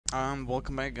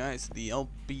Welcome back, guys, to the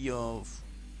LP of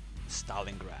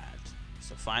Stalingrad.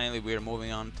 So finally we're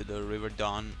moving on to the River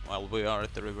Don. Well, we are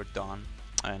at the River Don,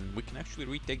 and we can actually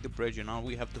retake the bridge, and now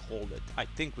we have to hold it. I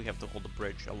think we have to hold the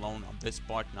bridge alone on this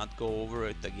part, not go over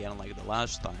it again like the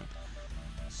last time.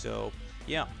 So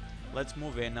yeah, let's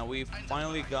move in. Now we've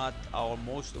finally got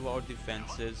most of our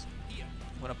defenses.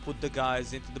 I'm gonna put the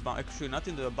guys into the bunker. Actually, not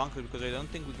into the bunker, because I don't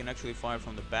think we can actually fire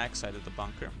from the back side of the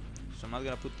bunker. So I'm not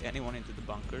gonna put anyone into the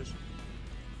bunkers.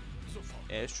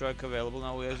 Airstrike available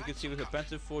now. As you can see, we have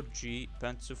Panzer 4G,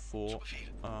 Panzer 4,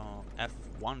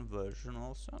 F1 version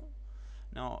also.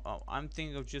 Now I'm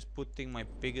thinking of just putting my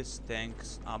biggest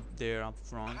tanks up there up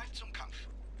front,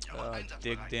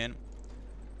 digged in,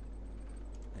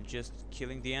 and just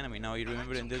killing the enemy. Now you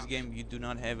remember, in this game you do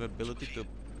not have ability to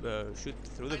shoot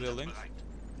through the buildings,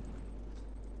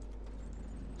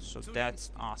 so that's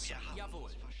awesome.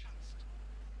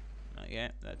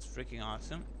 Yeah, that's freaking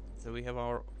awesome. So we have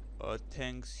our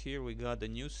tanks here. We got the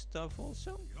new stuff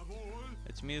also.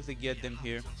 Let's immediately get them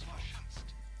here.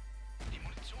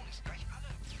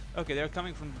 Okay, they're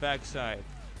coming from the back side.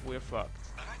 We're fucked.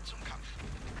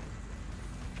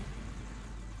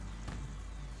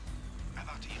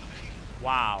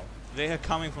 Wow, they are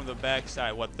coming from the back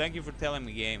side. Well, thank you for telling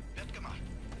me, game.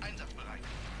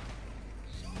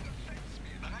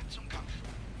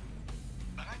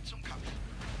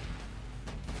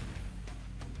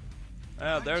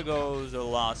 Well, there goes the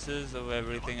losses of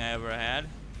everything I ever had.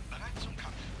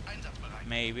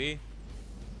 Maybe.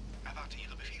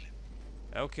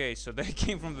 Okay, so they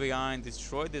came from behind,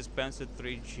 destroyed this Panzer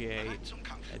 3J.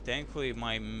 And thankfully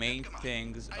my main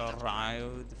things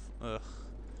arrived. Ugh.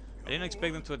 I didn't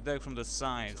expect them to attack from the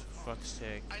side, for fuck's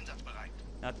sake.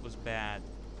 That was bad.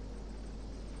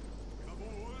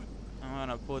 I'm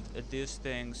gonna put these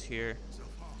things here.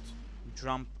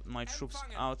 Dump my troops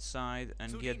outside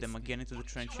and get them again into the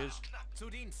trenches.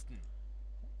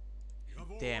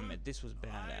 Damn it, this was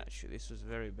bad actually. This was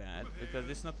very bad, because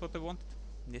this is not what I wanted.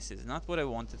 This is not what I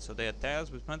wanted. So they attacked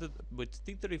us with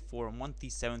T-34 and one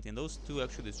T-70, and those two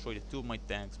actually destroyed two of my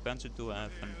tanks, Panzer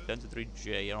 2F and Panzer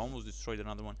 3J. I almost destroyed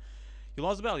another one. You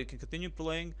lost the battle. You can continue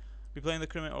replaying the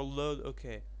criminal or load.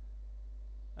 Okay.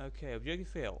 Okay, objective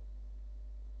fail.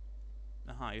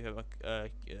 You have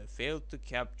failed to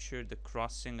capture the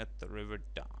crossing at the River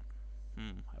Don.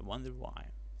 I wonder why.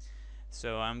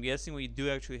 So I'm guessing we do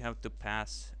actually have to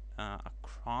pass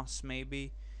across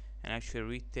maybe, and actually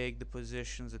retake the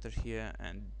positions that are here,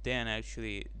 and then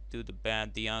actually do the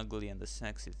bad, the ugly, and the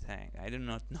sexy thing. I do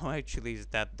not know actually. Is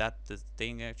that the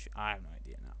thing actually? I have no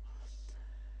idea now.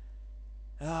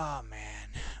 Oh man.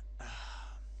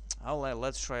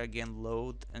 Let's try again,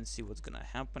 load, and see what's gonna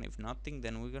happen. If nothing,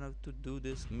 then we're gonna have to do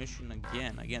this mission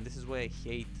again. This is why I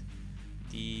hate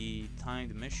the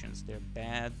timed missions. They're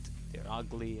bad, they're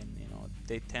ugly, and you know,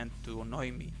 they tend to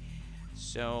annoy me.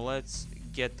 So let's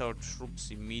get our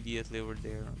troops immediately over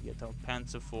there, get our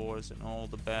Panzer IVs and all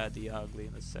the bad, the ugly,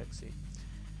 and the sexy.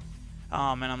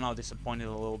 Oh man, I'm now disappointed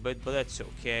a little bit, but that's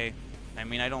okay. I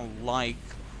mean, I don't like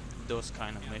those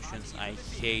kind of missions. I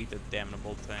hate the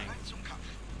damnable thing.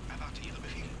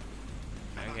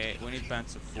 Okay, we need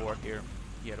Panzer 4 here.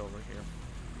 Get over here.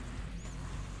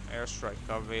 Airstrike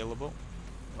available.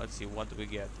 Let's see, what do we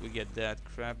get? We get that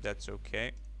crap, that's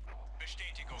okay.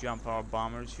 Jump our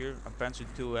bombers here. A Panzer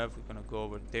 2F, we're gonna go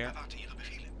over there.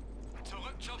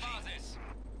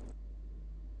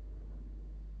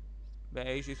 But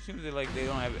it seems like they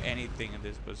don't have anything in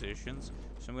these positions.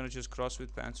 So I'm gonna just cross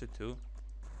with Panzer 2.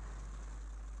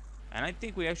 And I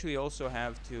think we actually also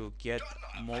have to get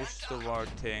most of our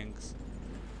tanks.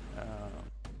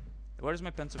 Where is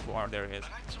my Panzer 4? There it is.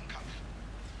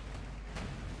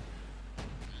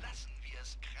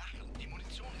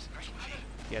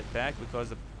 Get back, because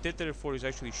the T-34 is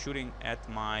actually shooting at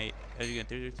my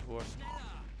T-34.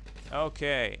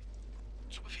 Okay.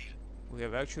 We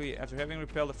have actually, after having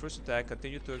repelled the first attack,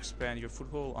 continue to expand your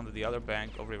foothold onto the other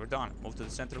bank of River Don. Move to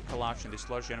the center of Kalash and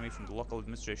dislodge the enemy from the local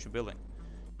administration building.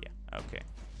 Yeah, okay.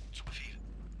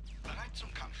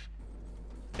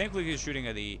 Thankfully he's shooting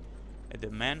at the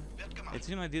men. It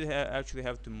seems I did actually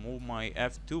have to move my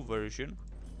F2 version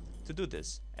to do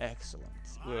this. Excellent.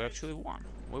 We actually won.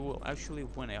 We will actually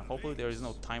win it. Hopefully there is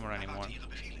no timer anymore,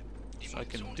 so I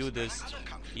can do this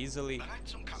easily,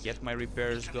 get my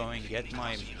repairs going, get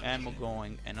my ammo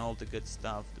going, and all the good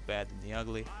stuff, the bad and the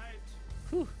ugly.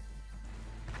 Whew.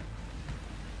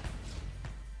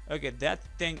 Okay, that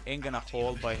thing ain't gonna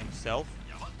hold by himself.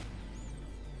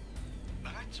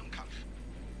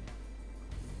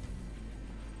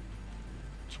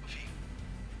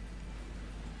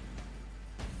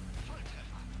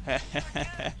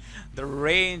 The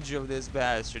range of this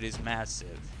bastard is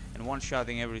massive. And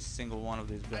one-shotting every single one of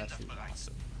these bastards.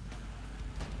 Awesome.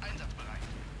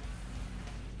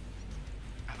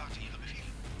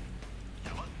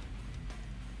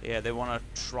 Yeah, they want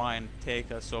to try and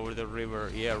take us over the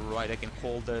river. Yeah, right, I can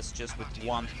hold this just with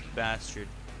one bastard.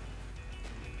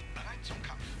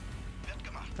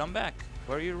 Come back.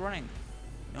 Where are you running?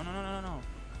 No, no, no, no, no.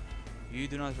 You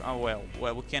do not... Oh,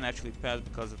 well, we can't actually pass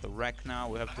because of the wreck now.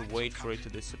 We have to wait for it to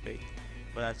dissipate.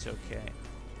 But that's okay.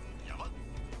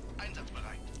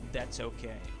 That's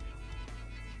okay.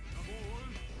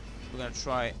 We're gonna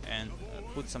try and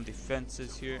put some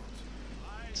defenses here.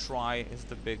 Try is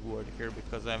the big word here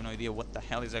because I have no idea what the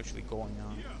hell is actually going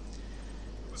on.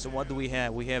 So what do we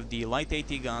have? We have the light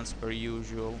AT guns per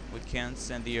usual. We can't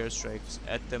send the airstrikes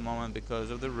at the moment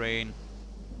because of the rain.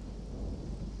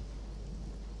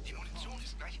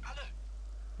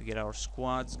 We get our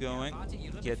squads going,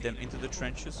 get them into the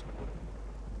trenches.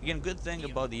 Again, good thing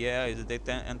about the AI is that they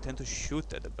tend to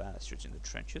shoot at the bastards in the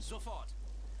trenches.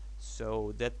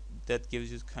 So that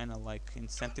gives you kind of like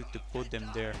incentive to put them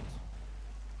there.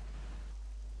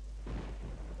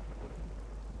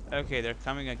 Okay, they're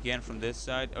coming again from this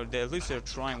side, or at least they're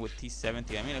trying with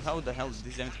T-70. I mean, how the hell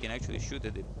T-70 can actually shoot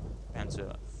at the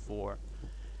Panzer IV?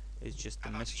 It's just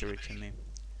a mystery to me.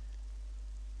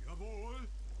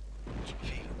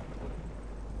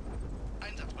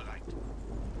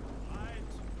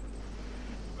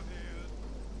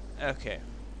 Okay,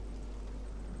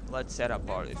 let's set up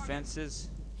our defenses.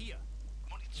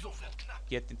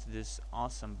 Get into this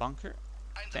awesome bunker.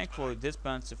 Thankfully, this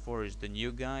Panzer IV is the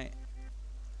new guy.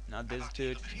 Not this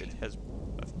dude that has,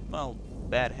 well,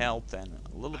 bad health and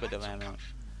a little bit of ammo.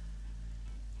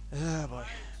 Oh boy.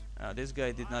 This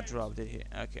guy did not drop, did he?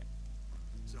 Okay.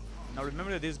 Now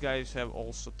remember that these guys have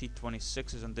also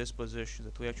T-26s in this position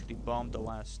that we actually bombed the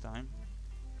last time.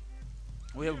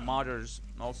 We have mortars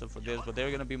also for this, but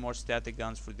they're gonna be more static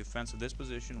guns for defense of this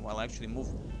position, while actually move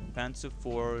Panzer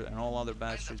IV and all other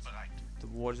bastards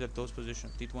towards those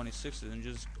positions, T-26s, and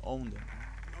just own them.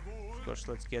 Of course,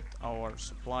 let's get our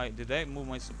supply. Did I move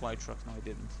my supply truck? No, I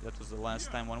didn't. That was the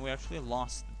last time when we actually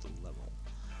lost the level.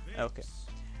 Okay.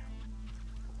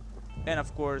 And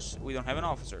of course, we don't have an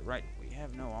officer, right? We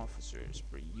have no officers,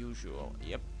 per usual.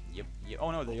 Yep.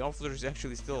 Oh no, the officer is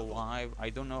actually still alive.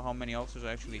 I don't know how many officers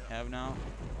I actually have now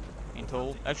in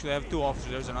total. Actually, I have 2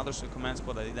 officers. There's another command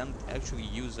squad that I didn't actually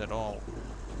use at all.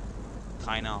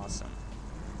 Kinda awesome.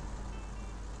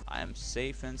 I am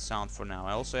safe and sound for now.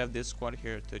 I also have this squad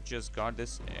here to just guard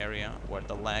this area where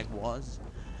the lag was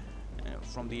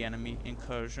from the enemy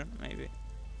incursion, maybe.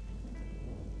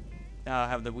 We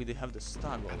have the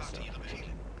stock also.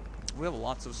 We have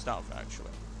lots of stuff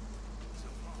actually.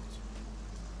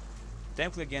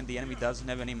 Thankfully, again, the enemy doesn't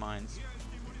have any mines,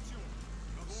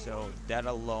 so that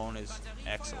alone is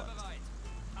excellent.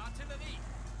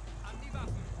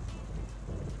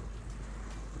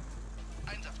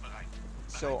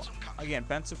 So again,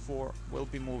 Panzer IV will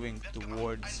be moving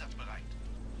towards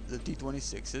the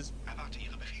T-26s.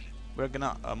 We're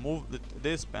gonna move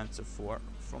this Panzer IV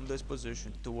from this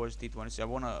position towards T-26. I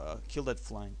wanna kill that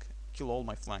flank, kill all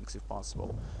my flanks if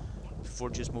possible, before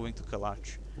just moving to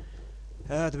Kalach.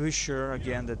 To be sure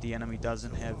again that the enemy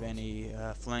doesn't have any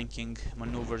flanking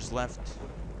maneuvers left.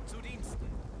 So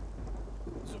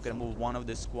I'm gonna move one of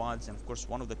the squads, and of course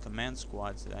one of the command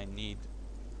squads that I need.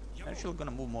 I'm actually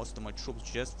gonna move most of my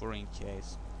troops just for in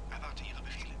case.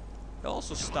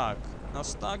 Also Stag. Now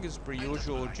Stag is per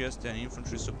usual just an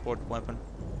infantry support weapon.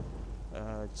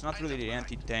 It's not really the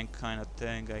anti-tank kind of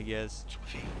thing, I guess.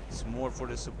 It's more for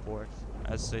the support,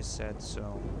 as I said,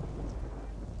 so...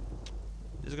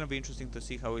 It's gonna be interesting to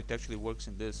see how it actually works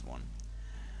in this one.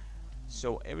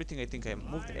 So everything, I think I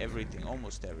moved everything,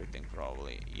 almost everything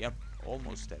probably. Yep,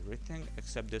 almost everything,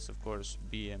 except this of course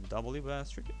BMW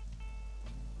bastard.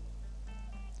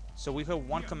 So we have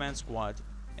one command squad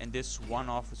and this one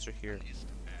officer here.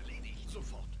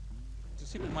 To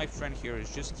see what my friend here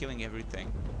is just killing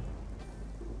everything.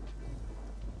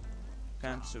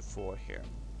 Panzer IV here.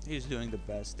 He's doing the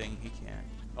best thing he can.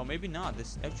 Oh, maybe not.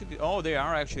 This actually. Oh, they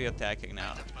are actually attacking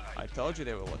now. I told you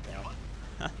they will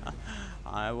attack.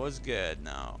 I was good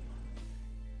now.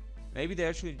 Maybe they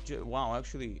actually. Wow,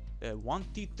 actually, one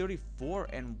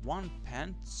T-34 and one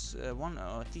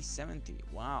T-70.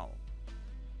 Wow.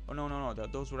 Oh no!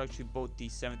 Those were actually both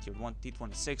T-70 or one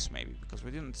T-26 maybe, because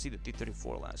we didn't see the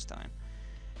T-34 last time.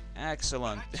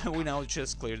 Excellent. We now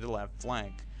just cleared the left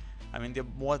flank. I mean,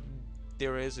 what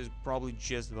there is probably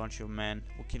just a bunch of men.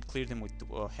 We can clear them with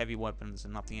heavy weapons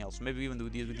and nothing else. Maybe even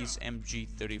with these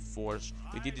MG-34s.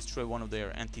 We did destroy one of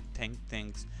their anti-tank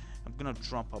things, I'm gonna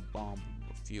drop a bomb,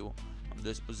 a few on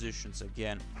these positions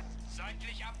again.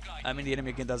 I mean, the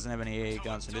enemy again doesn't have any AA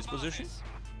guns in this position,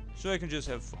 so I can just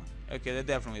have fun. Okay, they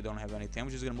definitely don't have anything. I'm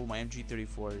just gonna move my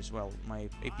MG34 as well, my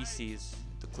APCs,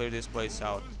 to clear this place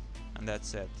out, and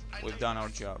that's it. We've done our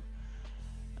job,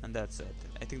 and that's it.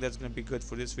 I think that's gonna be good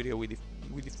for this video. We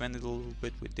defended a little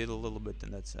bit, we did a little bit,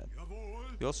 and that's it.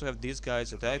 We also have these guys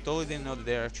that I totally didn't know that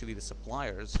they're actually the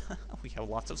suppliers. We have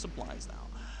lots of supplies now.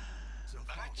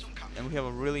 And we have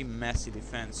a really messy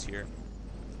defense here.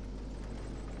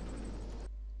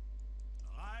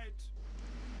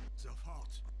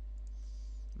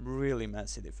 Really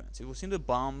messy defense. It will seem the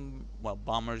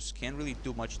bombers can't really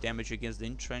do much damage against the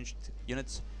entrenched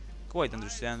units. Quite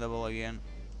understandable again.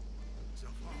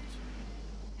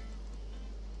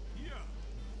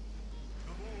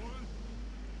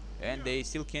 And they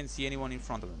still can't see anyone in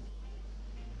front of them.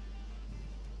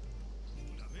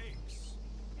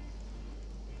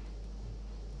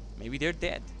 Maybe they're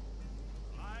dead.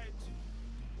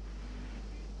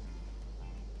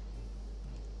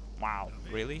 Wow,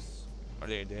 really? Are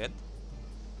they dead?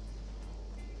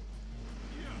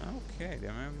 Okay, they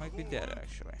might be dead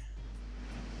actually.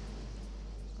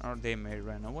 Or they may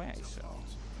run away, so...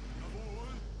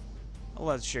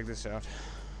 Let's check this out.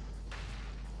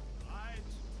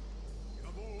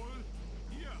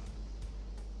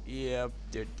 Yep,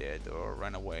 they're dead or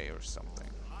ran away or something.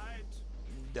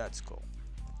 That's cool.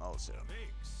 Also.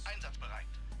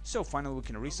 So finally we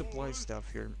can resupply stuff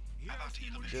here.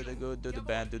 Do the good, do the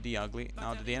bad, do the ugly.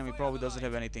 Now that the enemy probably doesn't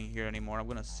have anything here anymore, I'm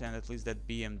gonna send at least that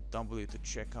BMW to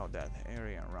check out that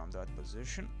area around that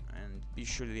position and be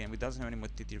sure that the enemy doesn't have any more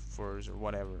TT4s or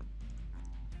whatever.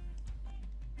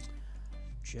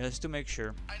 Just to make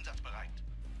sure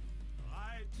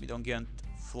we don't get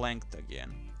flanked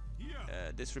again.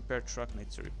 This repair truck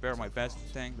needs to repair my best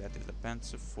tank, that is the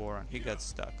Panzer IV, and he got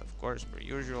stuck, of course, per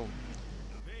usual.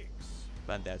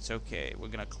 But that's okay, we're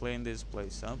gonna clean this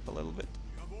place up a little bit.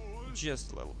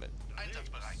 Just a little bit.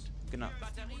 Gonna...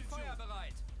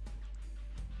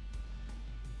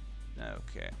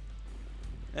 Okay.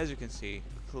 As you can see,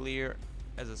 clear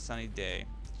as a sunny day.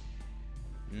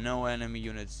 No enemy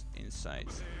units in sight.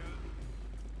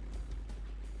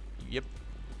 Yep.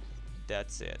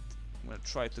 That's it. I'm gonna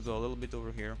try to go a little bit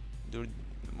over here.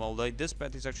 Well, this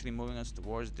path is actually moving us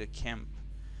towards the camp.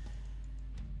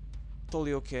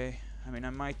 Totally okay. I mean,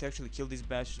 I might actually kill these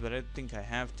bastards, but I don't think I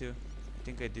have to. I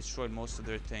think I destroyed most of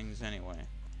their things anyway.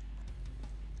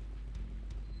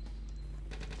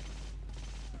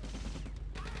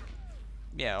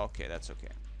 Yeah, okay, that's okay.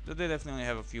 But they definitely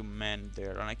have a few men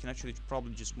there, and I can actually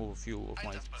probably just move a few of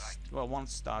my... Well, one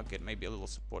stock, get maybe a little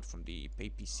support from the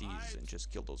APCs and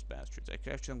just kill those bastards.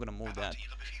 Actually, I'm gonna move that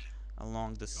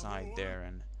along the side there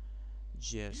and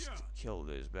just kill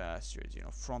these bastards. You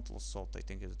know, frontal assault I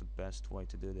think is the best way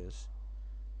to do this.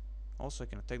 Also, I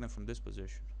can attack them from this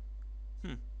position.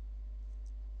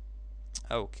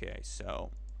 Okay, so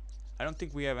I don't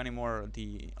think we have any more of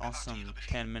the awesome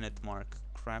 10-minute mark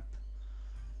crap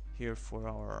here for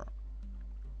our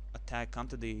attack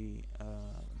onto the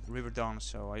River Dawn,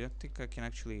 so I don't think I can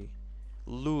actually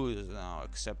lose now,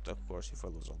 except of course if I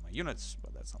lose all my units,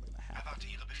 but that's not gonna happen.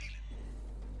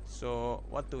 So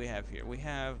what do we have here? We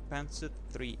have Panzer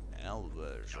IIIL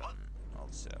version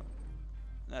also.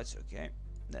 That's okay.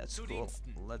 That's cool.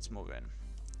 Let's move in.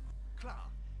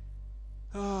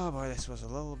 Oh boy, this was a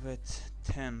little bit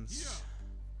tense.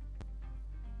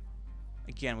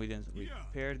 Again, we didn't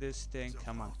repair this thing.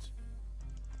 Come on.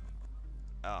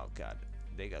 Oh god,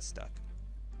 they got stuck.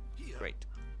 Great.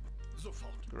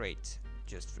 Great.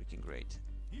 Just freaking great.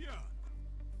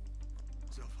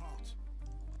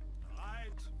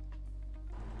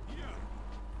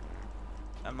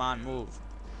 Come on, move.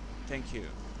 Thank you.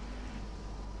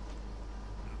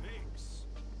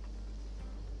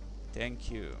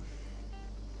 Thank you.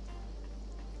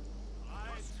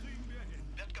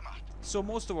 So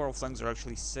most of our flanks are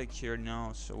actually secure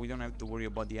now, so we don't have to worry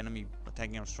about the enemy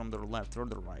attacking us from the left or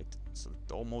the right. So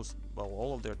almost, well,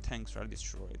 all of their tanks are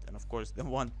destroyed, and of course the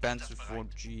one Panzer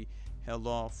IV held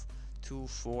off 2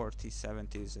 4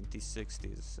 T-70s and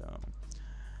T-60s. So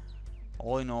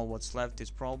all in all, what's left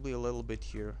is probably a little bit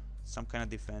here, some kind of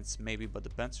defense maybe, but the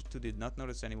Panzer II did not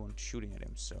notice anyone shooting at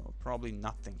him, so probably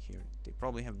nothing here. They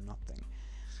probably have nothing.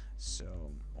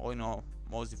 So all in all,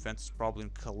 most defense is probably in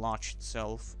Kalach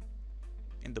itself,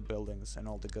 in the buildings and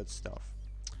all the good stuff.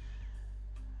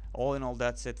 All in all,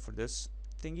 that's it for this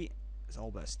thingy. It's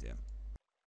all best, yeah.